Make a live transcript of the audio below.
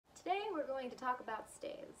going to talk about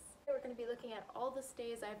stays. We're going to be looking at all the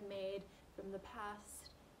stays I've made from the past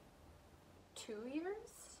 2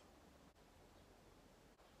 years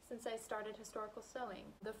since I started historical sewing.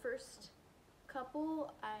 The first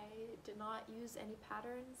couple, I did not use any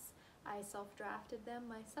patterns. I self-drafted them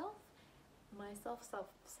myself.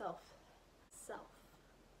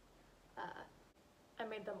 I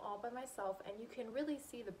made them all by myself, and you can really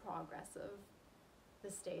see the progress of the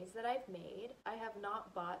stays that I've made. I have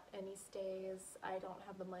not bought any stays. I don't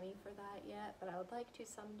have the money for that yet, but I would like to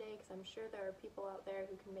someday because I'm sure there are people out there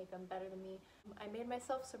who can make them better than me. I made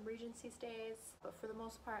myself some Regency stays, but for the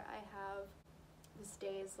most part I have the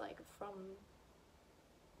stays like from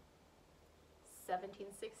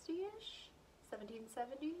 1760-ish,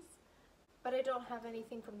 1770s. But I don't have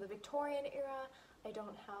anything from the Victorian era. I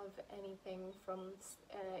don't have anything from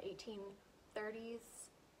 1830s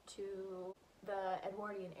to the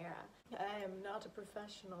Edwardian era. I am not a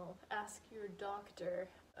professional. Ask your doctor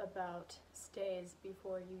about stays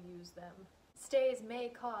before you use them. Stays may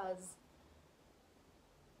cause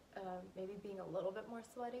maybe being a little bit more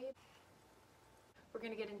sweaty. We're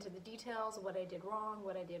gonna get into the details, what I did wrong,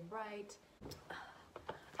 what I did right.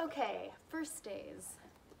 Okay, first stays.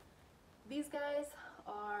 These guys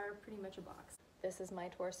are pretty much a box. This is my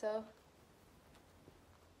torso.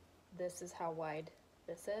 This is how wide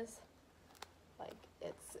this is. Like,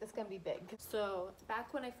 it's gonna be big. So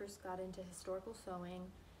back when I first got into historical sewing,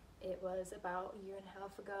 it was about a year and a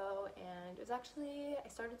half ago, and it was actually, I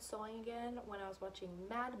started sewing again when I was watching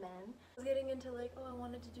Mad Men. I was getting into like, oh, I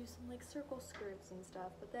wanted to do some like circle skirts and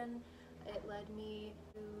stuff, but then it led me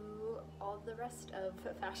to all the rest of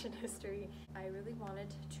fashion history. I really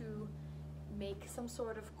wanted to make some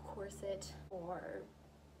sort of corset or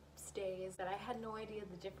stays, but I had no idea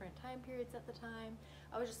the different time periods at the time.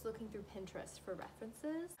 I was just looking through Pinterest for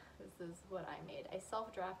references. This is what I made. I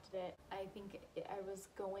self-drafted it. I think I was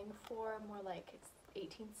going for more like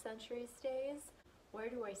 18th century stays. Where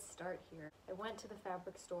do I start here? I went to the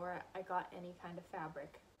fabric store. I got any kind of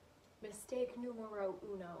fabric. Mistake numero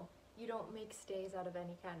uno. You don't make stays out of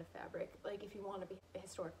any kind of fabric, like if you want to be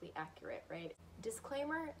historically accurate, right?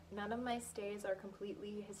 Disclaimer, none of my stays are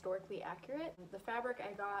completely historically accurate. The fabric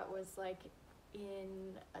I got was like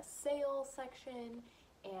in a sale section,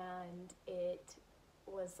 and it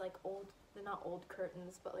was like old, not old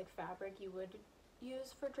curtains, but like fabric you would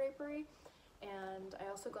use for drapery. And I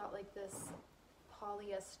also got like this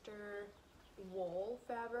polyester wool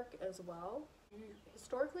fabric as well.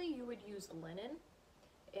 Historically, you would use linen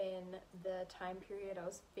in the time period I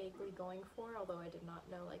was vaguely going for, although I did not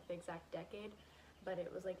know like the exact decade, but it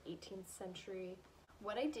was like 18th century.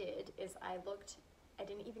 What I did is I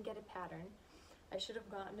didn't even get a pattern. I should have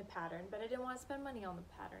gotten a pattern, but I didn't want to spend money on the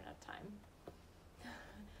pattern at the time.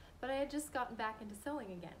 But I had just gotten back into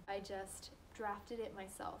sewing again. I just drafted it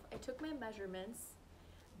myself. I took my measurements,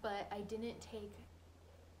 but I didn't take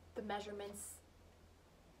the measurements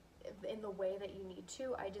in the way that you need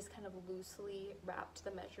to. I just kind of loosely wrapped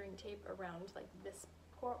the measuring tape around like this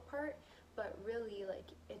part, but really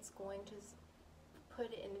like it's going to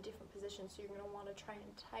put it in a different position, so you're going to want to try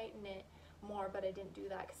and tighten it more, but I didn't do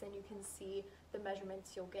that because then you can see the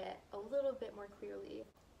measurements you'll get a little bit more clearly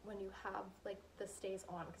when you have like the stays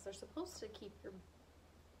on, because they're supposed to keep your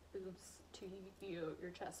boobs to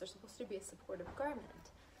your chest. They're supposed to be a supportive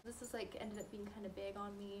garment. This is like ended up being kind of big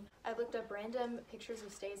on me. I looked up random pictures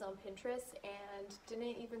of stays on Pinterest and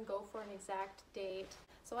didn't even go for an exact date.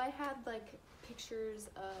 So I had like pictures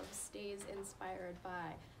of stays inspired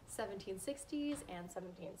by 1760s and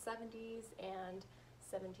 1770s and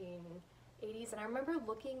 1780s. And I remember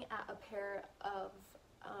looking at a pair of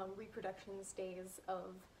reproduction stays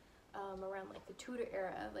of around like the Tudor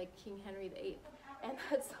era, like King Henry VIII, and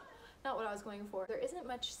that's not what I was going for. There isn't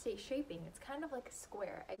much shaping. It's kind of like a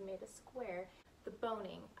square. I made a square. The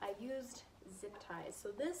boning, I used zip ties. So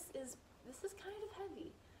this is kind of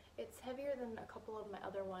heavy. It's heavier than a couple of my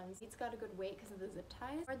other ones. It's got a good weight because of the zip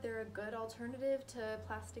ties. They're a good alternative to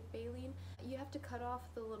plastic baleen. You have to cut off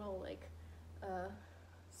the little like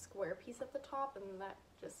square piece at the top, and that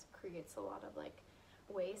just creates a lot of like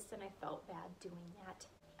waste, and I felt bad doing that.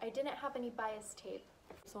 I didn't have any bias tape,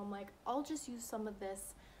 so I'm like, I'll just use some of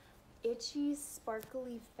this itchy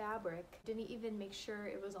sparkly fabric. Didn't even make sure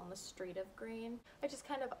it was on the straight of grain. I just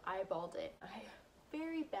kind of eyeballed it. I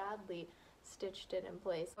very badly stitched it in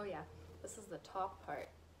place. Oh yeah, this is the top part.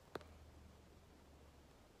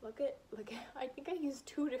 Look at, I think I used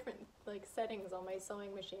 2 different like settings on my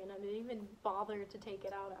sewing machine. I didn't even bother to take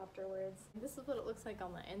it out afterwards. This is what it looks like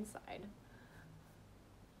on the inside.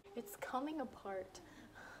 It's coming apart.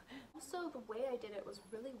 Also, the way I did it was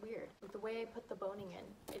really weird. The way I put the boning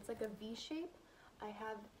in, it's like a V shape. I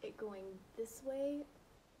have it going this way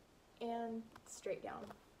and straight down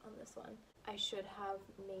on this one. I should have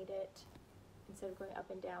made it, instead of going up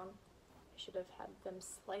and down, I should have had them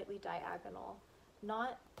slightly diagonal,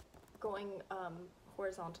 not going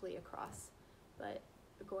horizontally across, but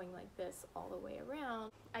going like this all the way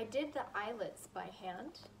around. I did the eyelets by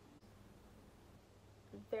hand.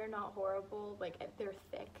 They're not horrible, like they're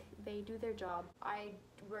thick. They do their job. I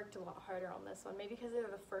worked a lot harder on this one, maybe because they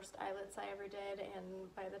were the first eyelets I ever did,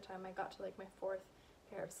 and by the time I got to like my 4th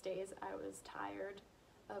pair of stays, I was tired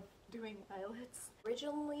of doing eyelets.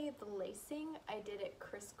 Originally, the lacing, I did it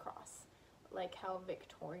crisscross, like how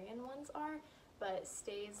Victorian ones are, but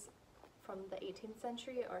stays from the 18th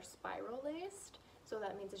century are spiral laced, so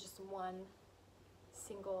that means it's just one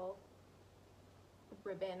single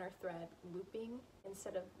ribbon or thread looping.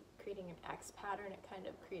 Instead of creating an X pattern, it kind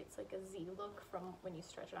of creates like a Z look from when you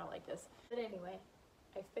stretch it out like this. But anyway,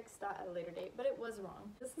 I fixed that at a later date, but it was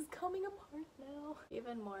wrong. This is coming apart now.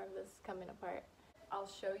 Even more of this is coming apart. I'll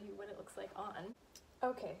show you what it looks like on.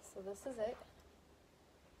 Okay, so this is it.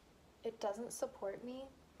 It doesn't support me.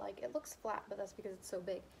 Like, it looks flat, but that's because it's so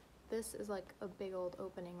big. This is like a big old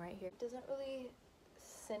opening right here. It doesn't really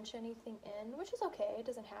cinch anything in, which is okay. It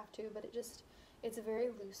doesn't have to, but it's very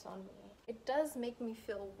loose on me. It does make me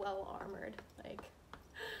feel well armored, like.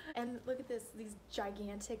 And look at this, these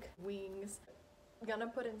gigantic wings. Gonna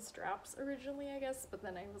put in straps originally, I guess, but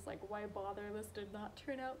then I was like, why bother? This did not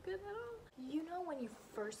turn out good at all. You know when you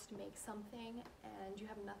first make something and you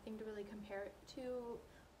have nothing to really compare it to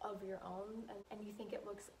of your own, and you think it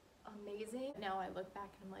looks amazing? Now I look back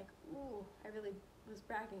and I'm like, ooh, I really was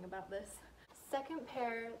bragging about this. Second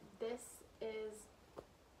pair, this is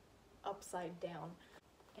upside down,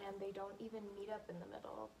 and they don't even meet up in the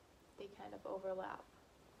middle. They kind of overlap.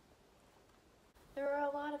 There are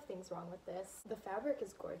a lot of things wrong with this. The fabric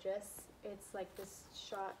is gorgeous. It's like this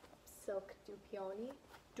shot silk dupione.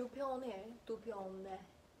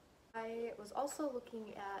 I was also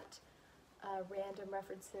looking at random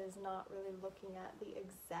references, not really looking at the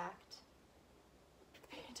exact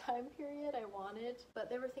time period I wanted, but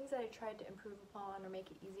there were things that I tried to improve upon or make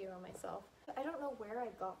it easier on myself. I don't know where I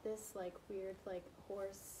got this like weird like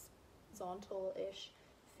horizontal-ish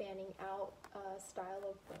fanning out style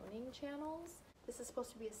of boning channels. This is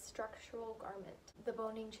supposed to be a structural garment. The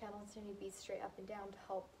boning channels need to be straight up and down to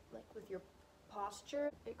help like with your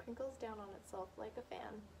posture. It crinkles down on itself like a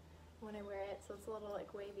fan when I wear it, so it's a little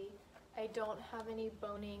like wavy. I don't have any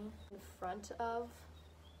boning in front of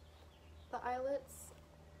the eyelets,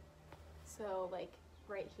 so like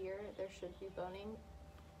right here there should be boning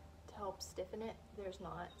to help stiffen it. There's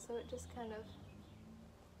not, so it just kind of,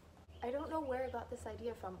 I don't know where I got this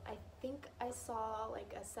idea from. I think I saw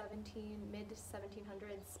like a mid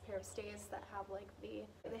 1700s pair of stays that have like they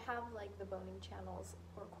have like the boning channels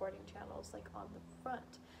or cording channels like on the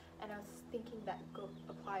front, and I was thinking that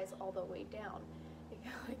applies all the way down. It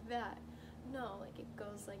goes like that. No, like it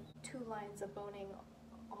goes like 2 lines of boning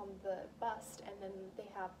on the bust, and then they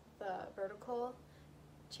have the vertical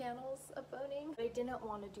channels of boning. But I didn't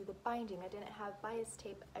want to do the binding. I didn't have bias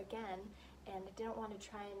tape again, and I didn't want to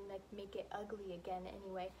try and like make it ugly again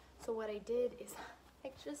anyway. So what I did is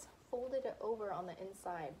I just folded it over on the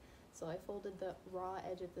inside. So I folded the raw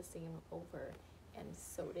edge of the seam over and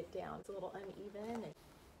sewed it down. It's a little uneven,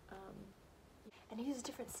 and I used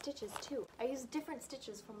different stitches too. I used different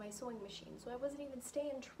stitches from my sewing machine, so I wasn't even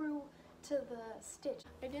staying true to the stitch.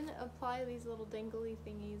 I didn't apply these little dangly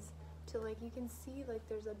thingies to, like, you can see like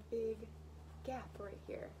there's a big gap right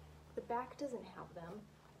here. The back doesn't have them,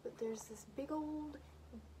 but there's this big old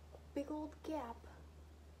gap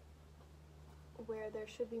where there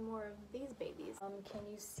should be more of these babies. Can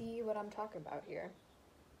you see what I'm talking about here?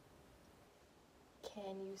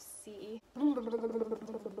 Can you see?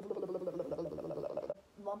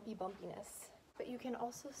 Lumpy bumpiness. But you can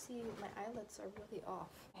also see my eyelets are really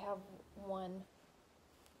off. I have one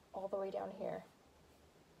all the way down here.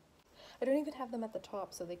 I don't even have them at the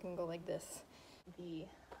top, so they can go like this. The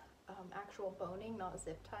actual boning, not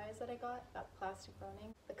zip ties that I got, that plastic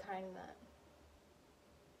boning, the kind that,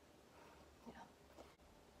 yeah.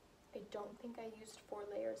 I don't think I used 4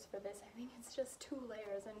 layers for this. I think it's just 2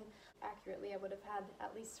 layers, and accurately I would have had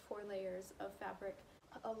at least 4 layers of fabric.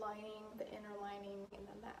 A lining, the inner lining, and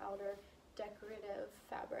then the outer decorative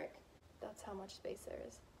fabric. That's how much space there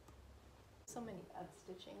is. So many bad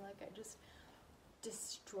stitching, like I just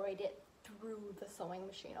destroyed it through the sewing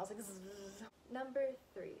machine. I was like, zzz. Number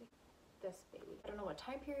 3, this baby. I don't know what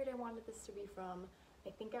time period I wanted this to be from. I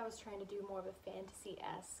think I was trying to do more of a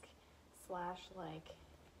fantasy-esque slash like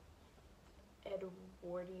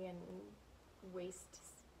Edwardian waist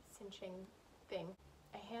cinching thing.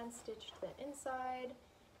 I hand stitched the inside.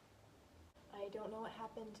 I don't know what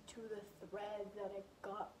happened to the thread that I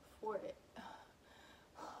got for it.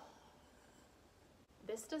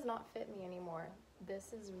 This does not fit me anymore.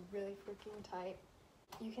 This is really freaking tight.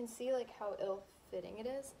 You can see like how ill-fitting it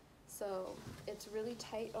is. So it's really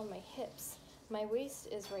tight on my hips. My waist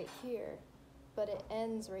is right here, but it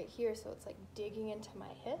ends right here, so it's like digging into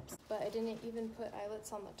my hips. But I didn't even put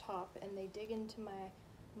eyelets on the top, and they dig into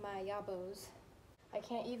my yabos. I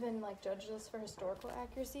can't even like judge this for historical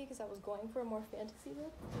accuracy because I was going for a more fantasy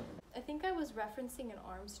look. I think I was referencing an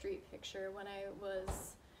Arm Street picture when I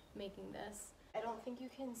was making this. I don't think you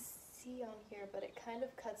can see on here, but it kind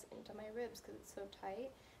of cuts into my ribs because it's so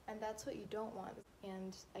tight, and that's what you don't want.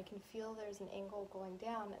 And I can feel there's an angle going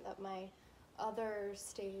down that my other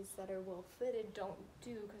stays that are well fitted don't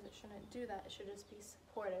do, because it shouldn't do that. It should just be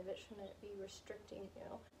supportive. It shouldn't be restricting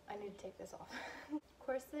you. I need to take this off.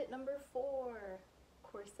 Corset number 4.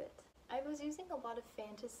 Corset. I was using a lot of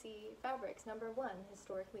fantasy fabrics. Number 1,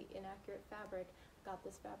 historically inaccurate fabric. Got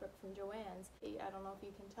this fabric from Joann's. I don't know if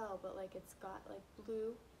you can tell, but like it's got like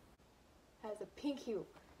blue, has a pink hue.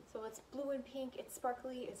 So it's blue and pink, it's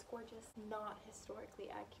sparkly, it's gorgeous, not historically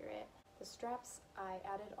accurate. The straps I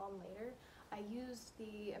added on later. I used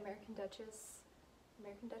the American Duchess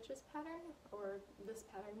pattern, or this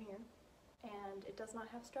pattern here, and it does not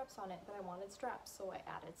have straps on it, but I wanted straps, so I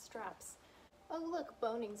added straps. Oh look,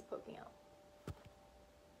 boning's poking out.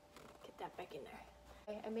 Get that back in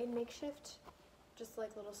there. I made makeshift, just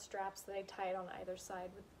like little straps that I tied on either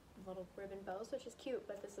side with little ribbon bows, which is cute,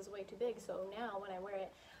 but this is way too big, so now when I wear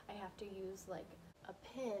it, I have to use like a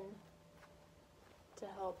pin to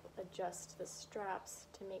help adjust the straps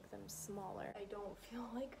to make them smaller. I don't feel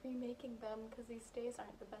like remaking them because these stays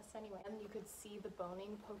aren't the best anyway. And you could see the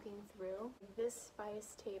boning poking through. This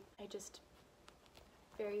bias tape, I just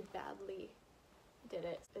very badly did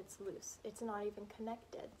it. It's loose. It's not even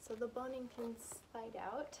connected, so the boning can slide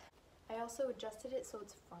out. I also adjusted it so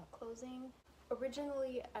it's front closing.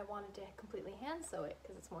 Originally, I wanted to completely hand sew it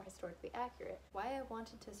because it's more historically accurate. Why I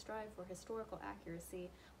wanted to strive for historical accuracy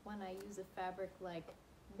when I use a fabric like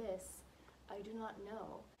this, I do not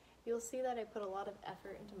know. You'll see that I put a lot of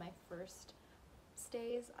effort into my first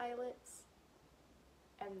stays eyelets,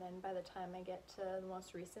 and then by the time I get to the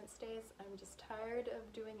most recent stays, I'm just tired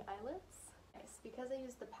of doing eyelets. Nice. Because I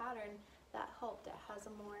used the pattern, that helped. It has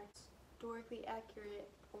a more historically accurate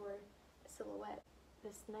or silhouette.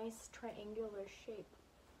 This nice triangular shape,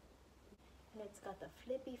 and it's got the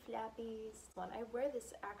flippy flappies. When I wear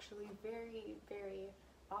this actually very, very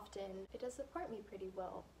often, it does support me pretty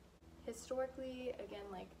well. Historically, again,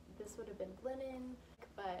 like this would have been linen,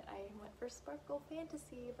 but I went for sparkle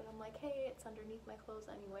fantasy, but I'm like, hey, it's underneath my clothes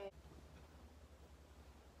anyway.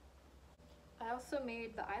 I also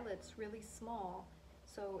made the eyelets really small,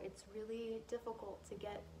 so it's really difficult to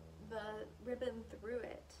get the ribbon through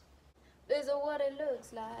it. This is what it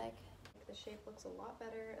looks like. The shape looks a lot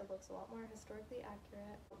better. It looks a lot more historically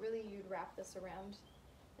accurate. Really, you'd wrap this around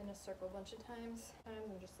in a circle a bunch of times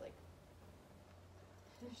and just like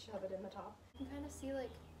shove it in the top. You can kind of see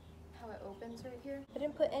like how it opens right here. I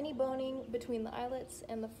didn't put any boning between the eyelets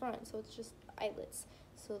and the front, so it's just eyelets.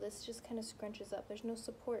 So this just kind of scrunches up. There's no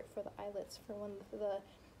support for the eyelets for when the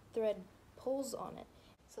thread pulls on it.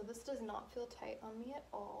 So this does not feel tight on me at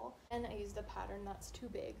all. And I used a pattern that's too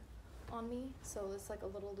big on me, so it's like a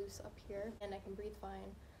little loose up here, and I can breathe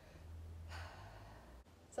fine.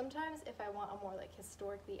 Sometimes if I want a more like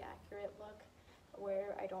historically accurate look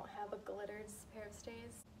where I don't have a glittered pair of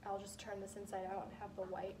stays, I'll just turn this inside out and have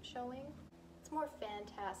the white showing. It's more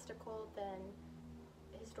fantastical than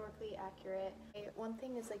historically accurate. One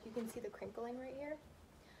thing is like you can see the crinkling right here.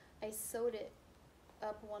 I sewed it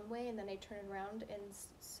up one way and then I turned it around and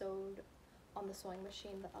sewed on the sewing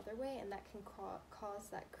machine the other way, and that can cause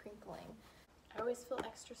that crinkling. I always feel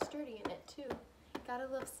extra sturdy in it too. Gotta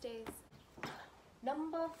love stays.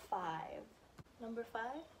 Number 5. Number 5?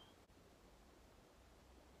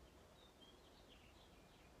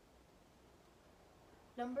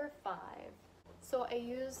 Number 5. So I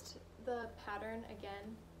used the pattern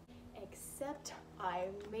again, except I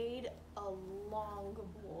made a long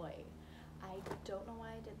boy. I don't know why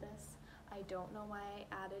I did this. I don't know why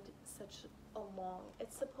I added such a long.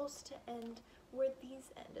 It's supposed to end where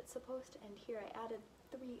these end. It's supposed to end here. I added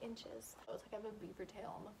 3 inches. It was like I have a beaver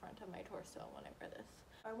tail on the front of my torso when I wear this.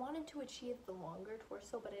 I wanted to achieve the longer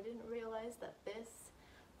torso, but I didn't realize that this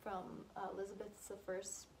from Elizabeth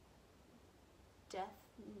I's death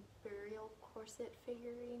burial corset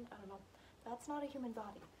figurine, I don't know, that's not a human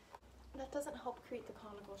body. That doesn't help create the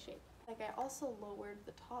conical shape. Like, I also lowered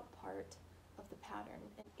the top part of the pattern,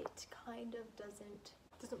 and it kind of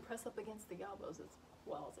doesn't press up against the elbows as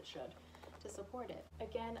well as it should to support it.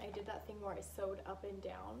 Again, I did that thing where I sewed up and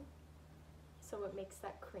down, so it makes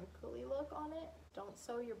that crinkly look on it. Don't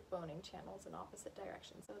sew your boning channels in opposite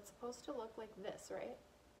directions. So it's supposed to look like this, right?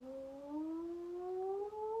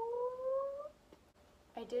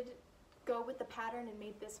 I did go with the pattern and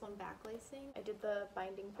made this one back lacing. I did the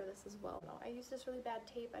binding for this as well. No, I used this really bad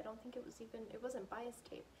tape. I don't think it wasn't bias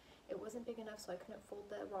tape. It wasn't big enough, so I couldn't fold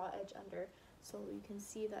the raw edge under. So you can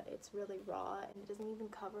see that it's really raw and it doesn't even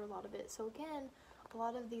cover a lot of it. So again, a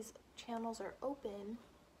lot of these channels are open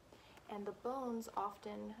and the bones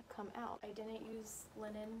often come out. I didn't use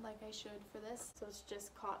linen like I should for this, so it's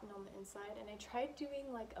just cotton on the inside. And I tried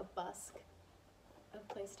doing like a busk,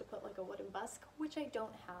 a place to put like a wooden busk, which I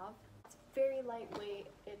don't have. It's very lightweight.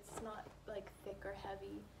 It's not like thick or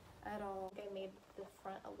heavy at all. I made the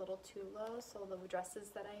front a little too low, so the dresses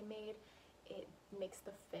that I made, it makes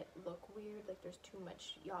the fit look weird, like there's too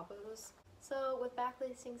much yabos. So with back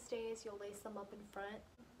lacing stays, you'll lace them up in front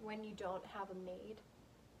when you don't have a maid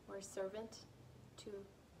or a servant to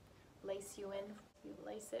lace you in. You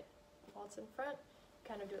lace it while it's in front,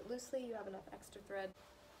 kind of do it loosely. You have enough extra thread,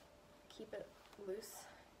 keep it loose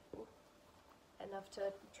enough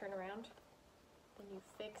to turn around. Then you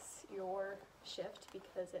fix your shift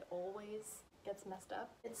because it always gets messed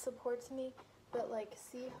up. It supports me, but like,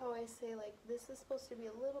 see how I say like this is supposed to be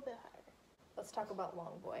a little bit higher. Let's talk about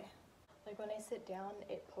long boy. Like when I sit down,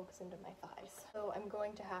 it pokes into my thighs. So I'm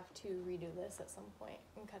going to have to redo this at some point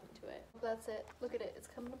and cut into it. That's it. Look at it. It's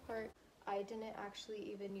coming apart. I didn't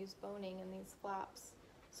actually even use boning in these flaps,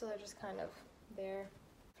 so they're just kind of there.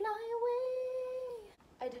 Fly away!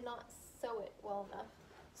 I did not sew it well enough,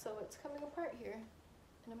 so it's coming apart here,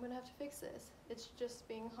 and I'm gonna have to fix this. It's just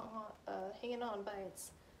being hanging on by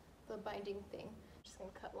the binding thing. I'm just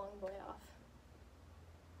gonna cut long boy off.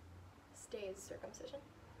 Stays circumcision.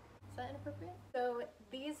 Is that inappropriate? So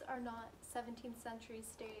these are not 17th century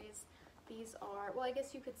stays. These are, well, I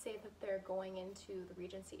guess you could say that they're going into the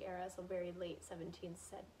Regency era, so very late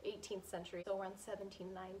 18th century, so around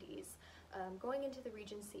 1790s. Going into the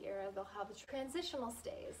Regency era, they'll have the transitional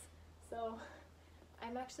stays. So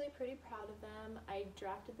I'm actually pretty proud of them. I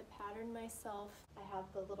drafted the pattern myself. I have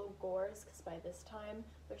the little gores, because by this time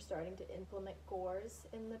they're starting to implement gores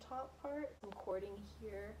in the top part. Some cording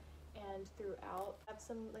here and throughout. I have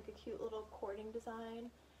some like a cute little cording design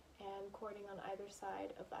and cording on either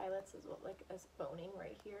side of the eyelets as well, like as boning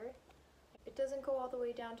right here. It doesn't go all the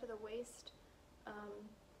way down to the waist,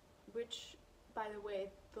 which, by the way,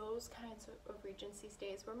 those kinds of Regency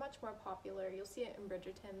stays were much more popular. You'll see it in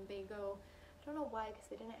Bridgerton. They go, I don't know why, because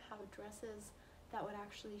they didn't have dresses that would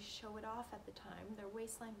actually show it off at the time. Their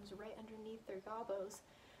waistline was right underneath their gobos.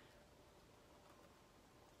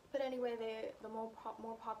 But anyway, the more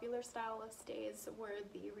popular style of stays were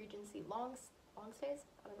the Regency long stays.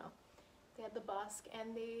 I don't know. They had the busk,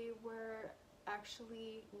 and they were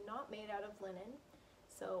actually not made out of linen.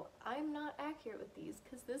 So I'm not accurate with these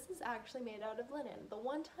because this is actually made out of linen. The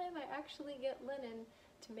one time I actually get linen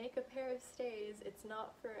to make a pair of stays, it's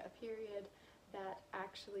not for a period that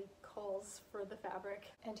actually calls for the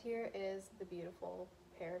fabric. And here is the beautiful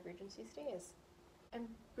pair of Regency stays. I'm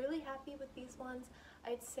really happy with these ones.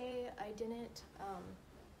 I'd say I didn't,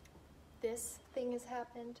 this thing has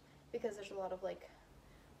happened because there's a lot of like,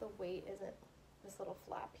 the weight isn't, this little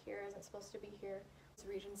flap here isn't supposed to be here. These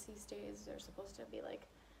Regency stays, they're supposed to be like,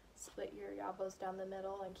 split your yabos down the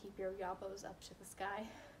middle and keep your yabos up to the sky.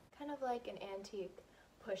 Kind of like an antique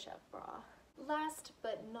push-up bra. Last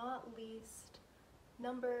but not least,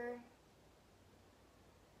 number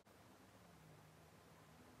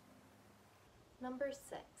 6.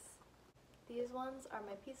 These ones are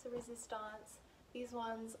my piece de resistance. These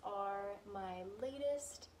ones are my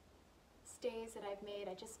latest stays that I've made.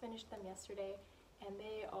 I just finished them yesterday and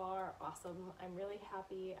they are awesome. I'm really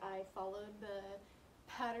happy. I followed the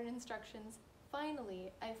pattern instructions.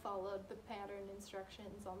 Finally, I followed the pattern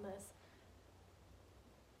instructions on this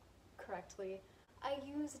correctly. I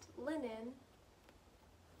used linen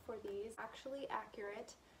for these, actually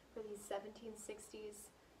accurate for these 1760s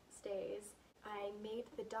stays. I made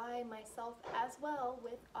the dye myself as well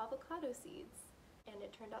with avocado seeds, and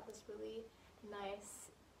it turned out this really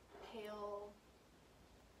nice pale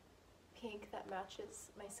pink that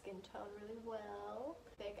matches my skin tone really well.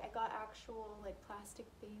 I got actual like plastic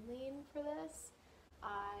baleen for this.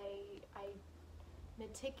 I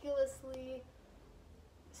meticulously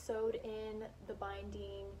sewed in the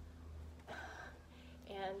binding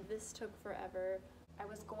and this took forever. I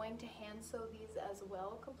was going to hand sew these as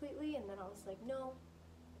well completely, and then I was like, no,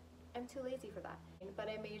 I'm too lazy for that. But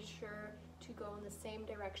I made sure to go in the same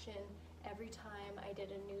direction every time I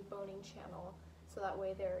did a new boning channel, so that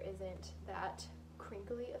way there isn't that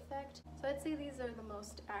crinkly effect. So I'd say these are the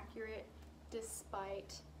most accurate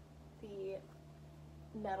despite the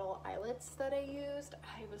metal eyelets that I used.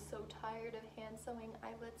 I was so tired of hand sewing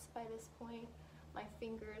eyelets by this point. My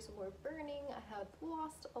fingers were burning. I had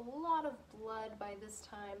lost a lot of blood by this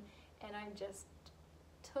time, and I just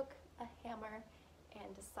took a hammer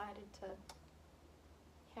and decided to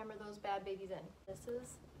hammer those bad babies in. This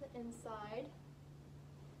is the inside.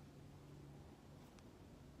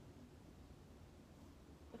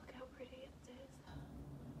 Look how pretty it is.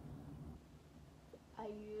 I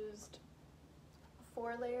used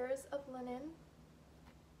 4 layers of linen.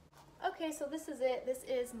 Okay, so this is it. This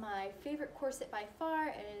is my favorite corset by far,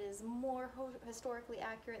 and it is more historically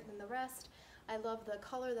accurate than the rest. I love the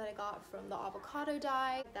color that I got from the avocado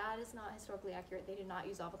dye. That is not historically accurate. They did not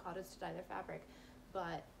use avocados to dye their fabric,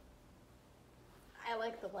 but I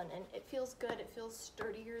like the linen. It feels good. It feels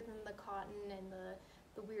sturdier than the cotton and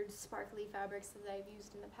the weird sparkly fabrics that I've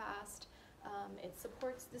used in the past.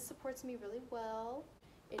 This supports me really well.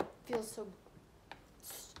 It feels so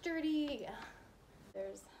sturdy.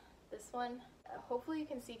 There's this one. Hopefully you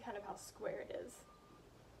can see kind of how square it is.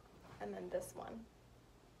 And then this one.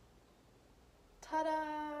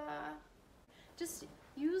 Ta-da! Just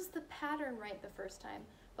use the pattern right the first time.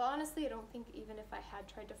 But honestly, I don't think even if I had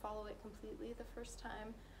tried to follow it completely the first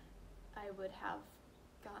time, I would have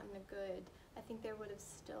gotten a good, I think there would have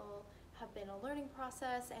still have been a learning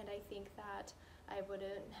process, and I think that I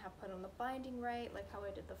wouldn't have put on the binding right, like how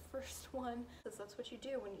I did the first one. Because that's what you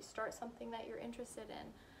do when you start something that you're interested in.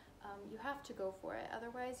 You have to go for it,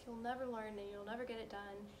 otherwise you'll never learn and you'll never get it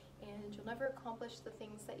done, and you'll never accomplish the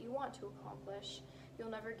things that you want to accomplish. You'll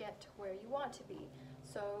never get to where you want to be.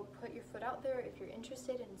 So put your foot out there if you're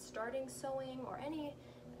interested in starting sewing or any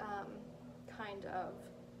kind of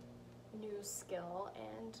new skill,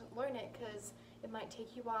 and learn it, because it might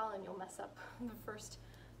take you a while and you'll mess up the first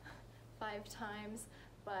 5 times,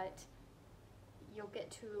 but you'll get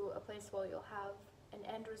to a place where you'll have an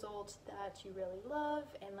end result that you really love,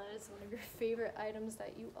 and that is one of your favorite items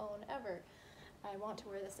that you own ever. I want to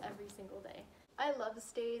wear this every single day. I love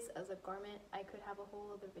stays as a garment. I could have a whole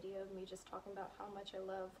other video of me just talking about how much I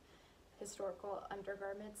love historical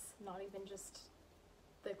undergarments, not even just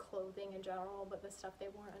the clothing in general, but the stuff they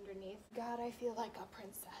wore underneath. God, I feel like a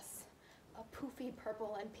princess. A poofy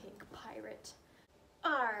purple and pink pirate.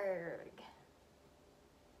 Arg!